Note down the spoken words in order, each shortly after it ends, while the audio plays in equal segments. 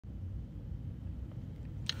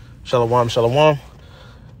Shalom, shalom.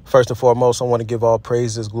 First and foremost, I want to give all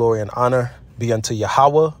praises, glory, and honor be unto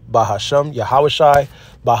Yahweh, Bahashem, Yahushai,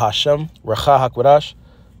 Bahashem, Recha HaKodesh.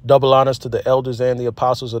 Double honors to the elders and the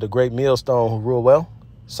apostles of the great millstone who rule well.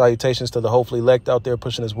 Salutations to the hopefully elect out there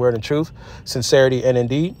pushing his word and truth, sincerity, and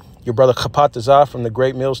indeed. Your brother Kapat Tazah from the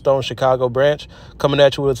great millstone Chicago branch, coming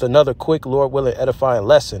at you with another quick, Lord willing, edifying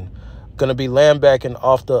lesson. Going to be lambacking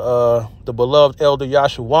off the beloved elder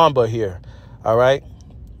Yahshua here. All right.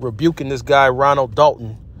 Rebuking this guy, Ronald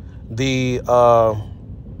Dalton, the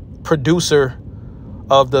producer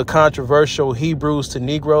of the controversial Hebrews to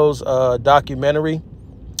Negroes documentary.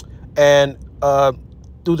 And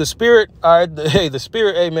through the Spirit, the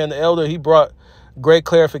Spirit, amen, the elder, he brought great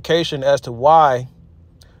clarification as to why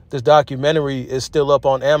this documentary is still up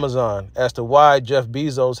on Amazon, as to why Jeff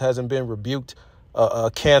Bezos hasn't been rebuked,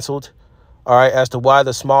 canceled, all right, as to why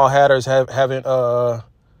the small hatters haven't,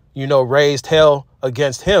 raised hell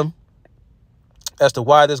against him, as to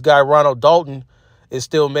why this guy Ronald Dalton is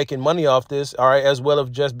still making money off this, all right, as well as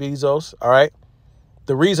Jeff Bezos, all right.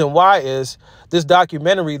 The reason why is this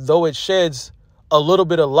documentary, though it sheds a little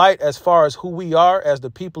bit of light as far as who we are as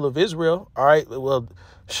the people of Israel, all right, well,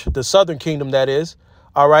 the Southern Kingdom, that is,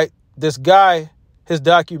 all right, this guy, his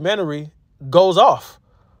documentary goes off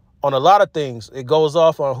on a lot of things. It goes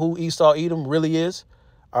off on who Esau Edom really is,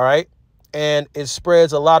 all right, and it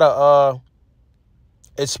spreads a lot of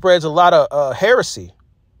heresy.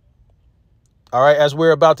 All right, as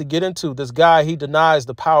we're about to get into, this guy, he denies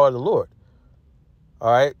the power of the Lord.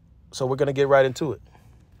 All right, so we're going to get right into it.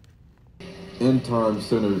 End-time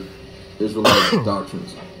centered Israelite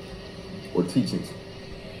doctrines or teachings,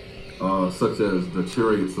 such as the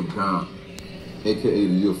chariots of God, aka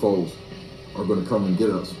the UFOs, are going to come and get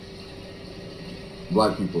us,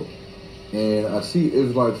 black people. And I see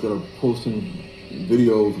Israelites that are posting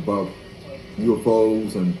videos about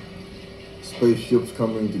UFOs and spaceships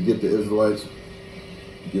coming to get the Israelites,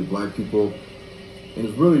 get black people, and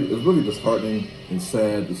it's really disheartening and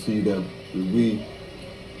sad to see that we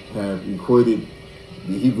have equated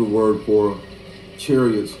the Hebrew word for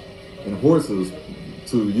chariots and horses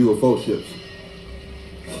to UFO ships.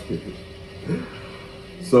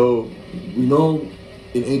 So we know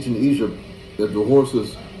in ancient Egypt that the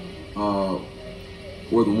horses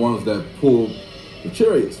were the ones that pulled the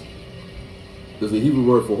chariots. There's a Hebrew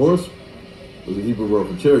word for horse, there's a Hebrew word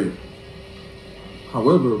for chariot.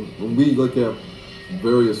 However, when we look at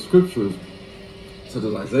various scriptures, such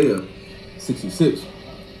as Isaiah 66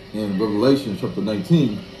 and Revelation chapter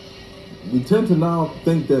 19, we tend to now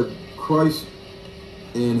think that Christ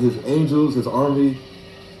and his angels, his army,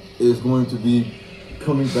 is going to be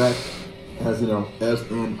coming back as an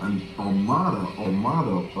armada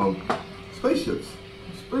of spaceships.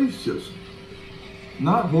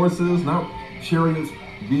 Not horses, not chariots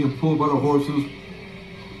being pulled by the horses.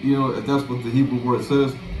 You know, if that's what the Hebrew word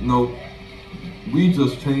says. No, we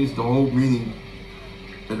just changed the whole meaning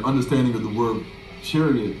and understanding of the word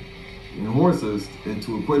chariot and horses and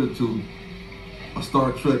to equate it to a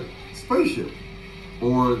Star Trek spaceship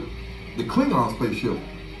or the Klingon spaceship.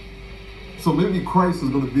 So maybe Christ is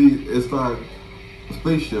going to be inside a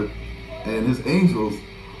spaceship and his angels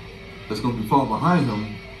that's going to be following behind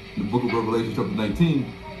him in the book of Revelation chapter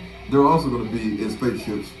 19, they're also going to be in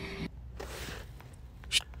spaceships.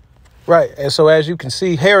 Right. And so as you can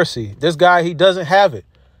see, heresy, this guy, he doesn't have it.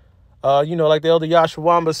 Like the elder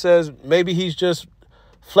Yahshua says, maybe he's just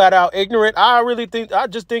flat out ignorant. I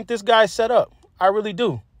just think this guy's set up. I really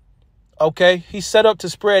do. OK, he's set up to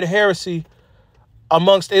spread heresy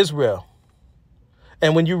amongst Israel.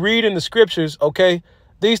 And when you read in the scriptures, OK,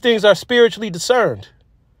 these things are spiritually discerned.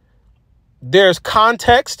 There's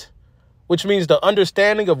context, which means the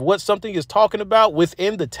understanding of what something is talking about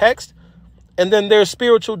within the text. And then there's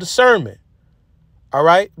spiritual discernment. All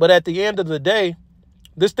right. But at the end of the day,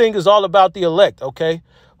 this thing is all about the elect. OK,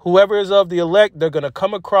 whoever is of the elect, they're going to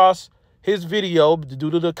come across his video due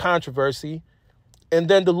to the controversy. And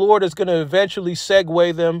then the Lord is going to eventually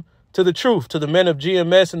segue them to the truth, to the men of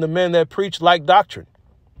GMS and the men that preach like doctrine.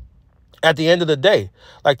 At the end of the day,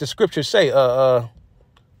 like the scriptures say,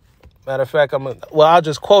 matter of fact, I'll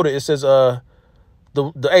just quote it. It says,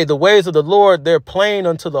 the ways of the Lord, they're plain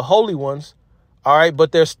unto the holy ones. All right.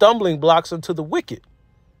 But they're stumbling blocks unto the wicked.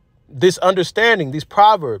 This understanding, these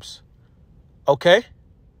proverbs. OK.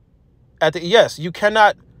 Yes, you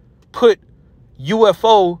cannot put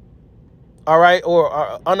UFO. All right.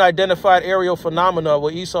 Or unidentified aerial phenomena,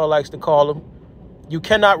 what Esau likes to call them. You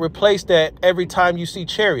cannot replace that every time you see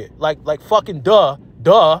chariot, like fucking duh.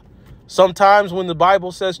 Sometimes when the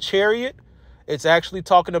Bible says chariot, it's actually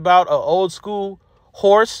talking about an old school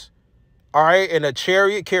horse all right, in a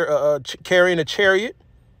chariot, carrying a chariot,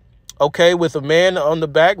 okay, with a man on the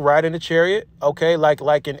back riding a chariot, okay,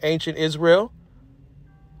 like in ancient Israel.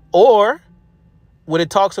 Or when it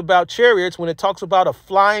talks about chariots, when it talks about a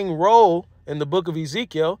flying roll in the book of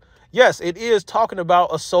Ezekiel, yes, it is talking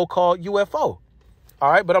about a so-called UFO.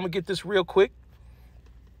 All right, but I'm going to get this real quick.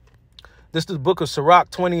 This is the book of Sirach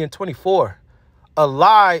 20 and 24. A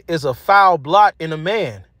lie is a foul blot in a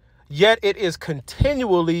man, yet it is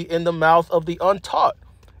continually in the mouth of the untaught.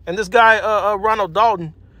 And this guy, Ronald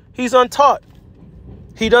Dalton, he's untaught.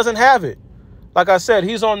 He doesn't have it. Like I said,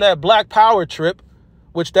 he's on that black power trip,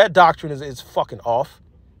 which that doctrine is fucking off.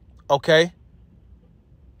 Okay.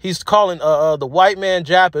 He's calling the white man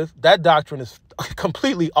Japheth. That doctrine is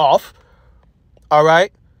completely off. All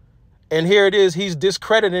right. And here it is. He's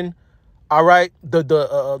discrediting, all right,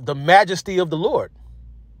 the majesty of the Lord.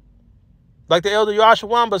 Like the elder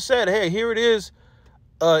Yashawamba said, hey, here it is.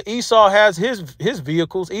 Esau has his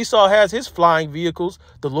vehicles. Esau has his flying vehicles.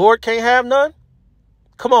 The Lord can't have none.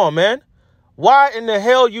 Come on, man. Why in the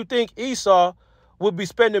hell you think Esau would be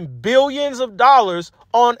spending billions of dollars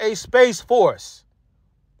on a space force?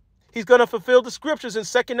 He's going to fulfill the scriptures in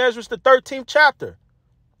 2nd Ezra, the 13th chapter.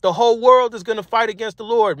 The whole world is going to fight against the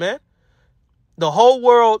Lord, man. The whole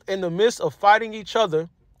world, in the midst of fighting each other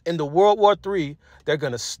in the World War III, they're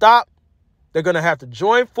going to stop. They're going to have to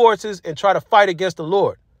join forces and try to fight against the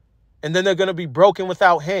Lord. And then they're going to be broken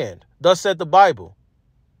without hand. Thus said the Bible.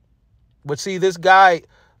 But see, this guy,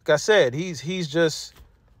 like I said, he's just,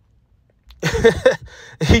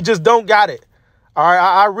 he just don't got it. All right.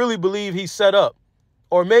 I really believe he's set up.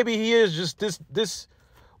 Or maybe he is just this,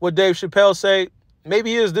 what Dave Chappelle say, maybe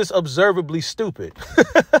he is this observably stupid.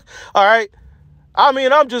 All right. I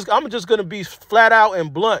mean, I'm just going to be flat out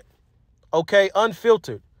and blunt. Okay.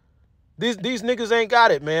 Unfiltered. These niggas ain't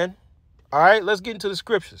got it, man. All right, let's get into the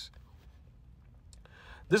scriptures.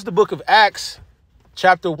 This is the book of Acts,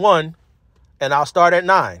 chapter 1, and I'll start at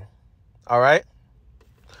 9. All right.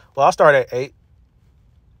 Well, I'll start at 8.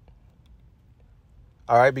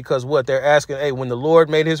 All right, because what they're asking, hey, when the Lord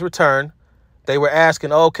made his return, they were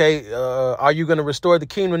asking, okay, are you going to restore the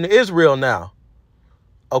kingdom to Israel now?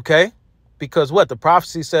 Okay, because what the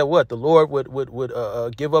prophecy said, what the Lord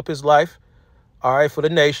would give up his life, all right, for the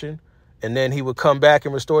nation. And then he would come back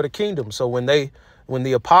and restore the kingdom. So when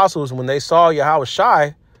the apostles, when they saw Yahweh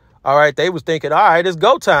Shai, all right, they was thinking, all right, it's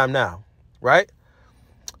go time now, right?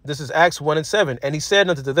 This is Acts 1 and 7. And he said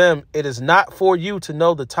unto them, it is not for you to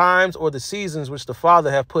know the times or the seasons which the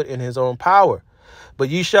Father hath put in his own power, but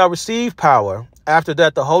ye shall receive power. After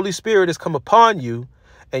that, the Holy Spirit is come upon you,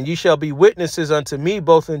 and ye shall be witnesses unto me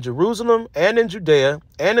both in Jerusalem and in Judea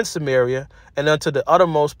and in Samaria and unto the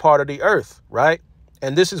uttermost part of the earth, right?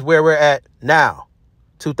 And this is where we're at now,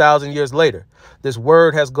 2,000 years later. This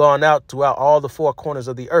word has gone out throughout all the four corners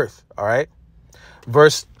of the earth. All right.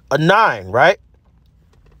 Verse 9. Right.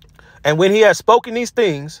 And when he had spoken these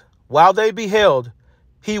things, while they beheld,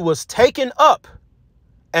 he was taken up,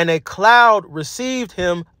 and a cloud received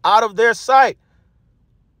him out of their sight.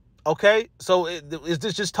 OK, so is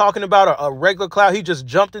this just talking about a regular cloud? He just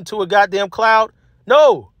jumped into a goddamn cloud?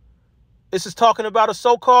 No, this is talking about a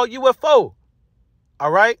so-called UFO. All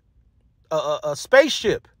right. A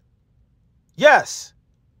spaceship. Yes.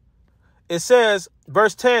 It says,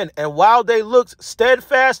 verse 10, and while they looked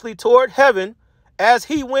steadfastly toward heaven as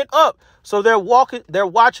he went up. So they're watching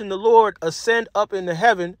the Lord ascend up into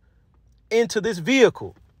heaven into this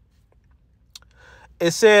vehicle.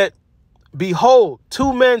 It said, behold,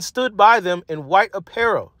 2 men stood by them in white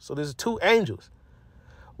apparel. So there's 2 angels,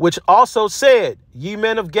 which also said, ye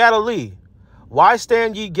men of Galilee, why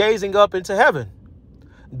stand ye gazing up into heaven?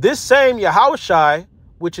 This same Yahushai,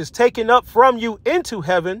 which is taken up from you into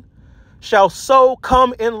heaven, shall so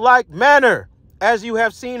come in like manner as you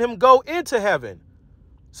have seen him go into heaven.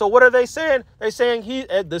 So what are they saying? They're saying he,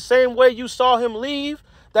 the same way you saw him leave,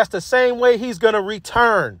 that's the same way he's going to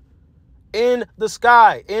return in the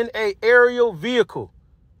sky, in a aerial vehicle.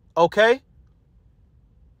 Okay.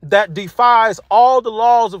 That defies all the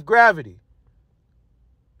laws of gravity.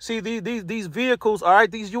 See, these vehicles, all right,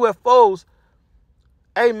 these UFOs,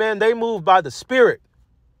 hey, man, they move by the spirit.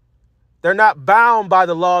 They're not bound by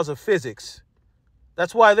the laws of physics.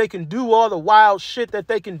 That's why they can do all the wild shit that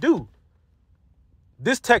they can do.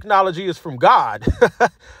 This technology is from God.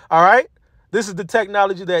 All right. This is the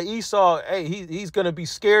technology that Esau, hey, he's going to be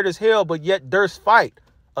scared as hell, but yet durst fight.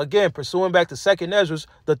 Again, pursuing back to 2nd Ezra,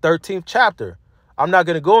 the 13th chapter. I'm not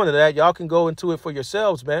going to go into that. Y'all can go into it for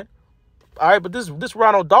yourselves, man. All right. But this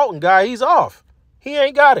Ronald Dalton guy, he's off. He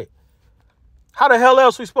ain't got it. How the hell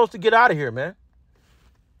else we supposed to get out of here, man?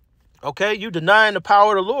 Okay, you denying the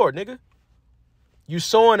power of the Lord, nigga. You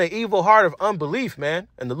sowing an evil heart of unbelief, man.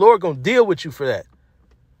 And the Lord gonna deal with you for that.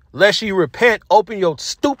 Lest you repent, open your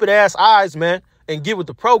stupid ass eyes, man, and get with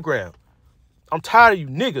the program. I'm tired of you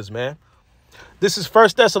niggas, man. This is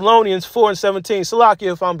 1 Thessalonians 4:17.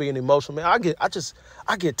 Salakia, if I'm being emotional, man, I get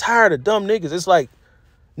tired of dumb niggas. It's like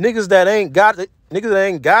niggas that ain't got it,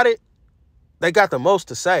 they got the most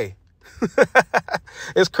to say.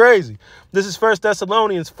 It's crazy. This is 1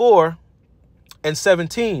 Thessalonians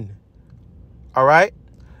 4:17. All right.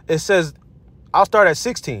 It says, I'll start at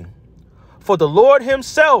 16. For the Lord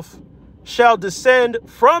himself shall descend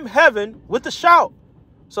from heaven with a shout.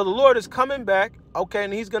 So the Lord is coming back. Okay.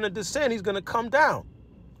 And he's going to descend. He's going to come down.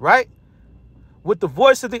 Right. With the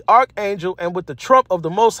voice of the archangel and with the trump of the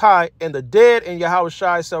Most High, and the dead in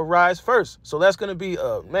Yahushua shall rise first. So that's going to be,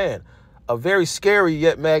 a very scary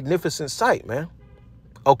yet magnificent sight, man.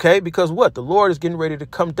 Okay. Because what? The Lord is getting ready to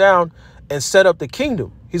come down and set up the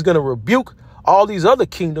kingdom. He's going to rebuke all these other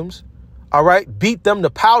kingdoms. All right. Beat them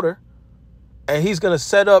to powder. And he's going to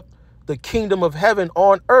set up the kingdom of heaven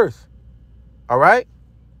on earth. All right.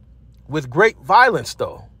 With great violence,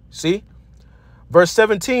 though. See, verse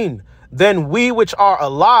 17. Then we which are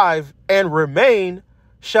alive and remain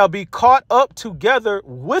shall be caught up together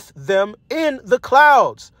with them in the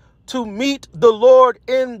clouds to meet the Lord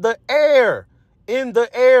in the air. In the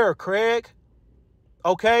air, Craig.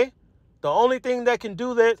 Okay. The only thing that can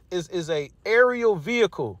do that is a aerial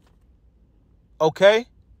vehicle. Okay.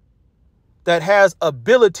 That has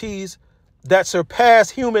abilities that surpass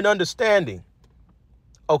human understanding.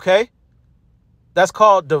 Okay. That's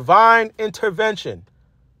called divine intervention.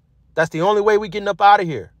 That's the only way we're getting up out of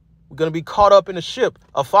here. We're going to be caught up in a ship,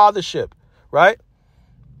 a father ship, right?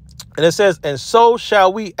 And it says, and so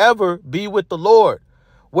shall we ever be with the Lord.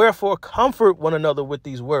 Wherefore comfort one another with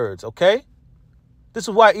these words, okay? This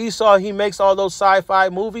is why Esau, he makes all those sci-fi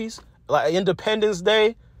movies, like Independence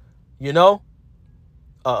Day, you know?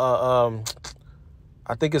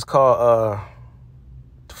 I think it's called,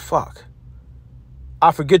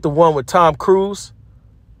 I forget the one with Tom Cruise,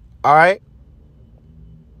 all right?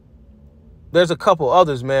 There's a couple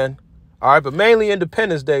others, man. All right. But mainly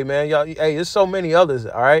Independence Day, man. Y'all, hey, there's so many others.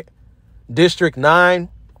 All right. District 9,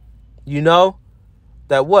 you know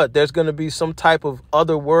that what? There's going to be some type of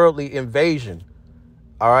otherworldly invasion.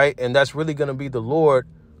 All right. And that's really going to be the Lord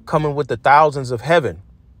coming with the thousands of heaven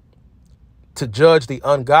to judge the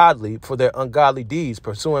ungodly for their ungodly deeds,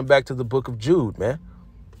 pursuing back to the book of Jude, man.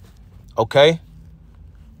 OK.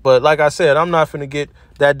 But like I said, I'm not going to get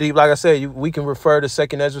that deep. Like I said, we can refer to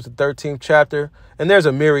 2nd Ezra, the 13th chapter. And there's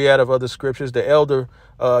a myriad of other scriptures. The elder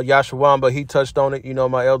Yashawamba, he touched on it. You know,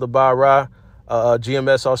 my elder Bara,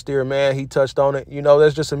 GMS austere man, he touched on it. You know,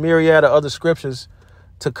 there's just a myriad of other scriptures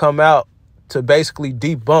to come out to basically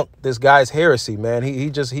debunk this guy's heresy, man. He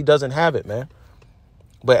doesn't have it, man.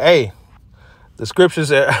 But hey, the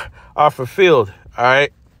scriptures are fulfilled. All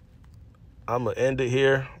right. I'm going to end it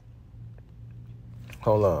here.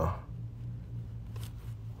 Hold on.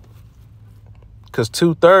 Because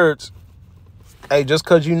 2/3, hey, just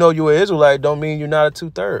because you know you're an Israelite don't mean you're not a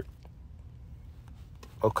 2/3.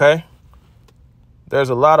 Okay? There's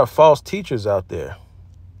a lot of false teachers out there.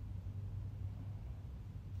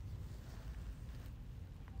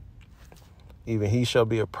 Even he shall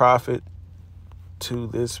be a prophet to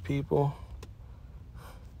this people.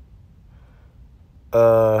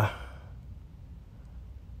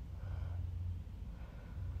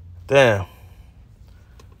 Damn.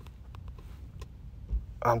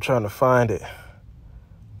 I'm trying to find it.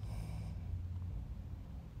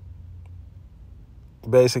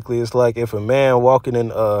 Basically, it's like if a man walking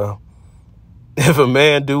in, if a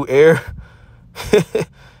man do err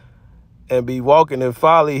and be walking in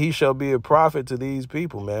folly, he shall be a prophet to these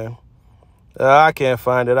people, man. I can't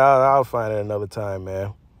find it. I'll find it another time,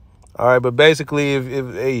 man. All right, but basically,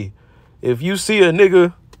 if you see a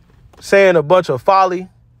nigga saying a bunch of folly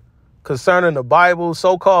concerning the Bible,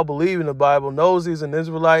 so-called believing the Bible, knows he's an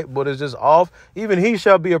Israelite, but is just off, even he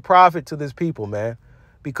shall be a prophet to this people, man.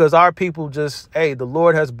 Because our people just, the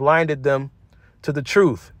Lord has blinded them to the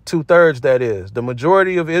truth. 2/3, that is. The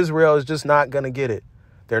majority of Israel is just not going to get it.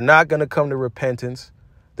 They're not going to come to repentance.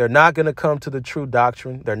 They're not going to come to the true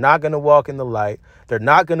doctrine. They're not going to walk in the light. They're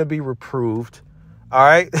not going to be reproved. All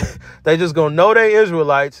right. They just going to know they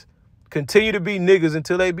Israelites, continue to be niggas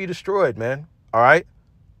until they be destroyed, man. All right.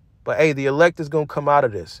 But hey, the elect is going to come out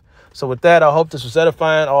of this. So with that, I hope this was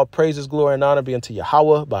edifying. All praises, glory, and honor be unto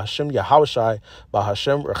Yahweh, Bahashem Yahushai,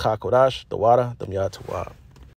 Bahashem Recha Kodash, Dawada, Damyat Tawab.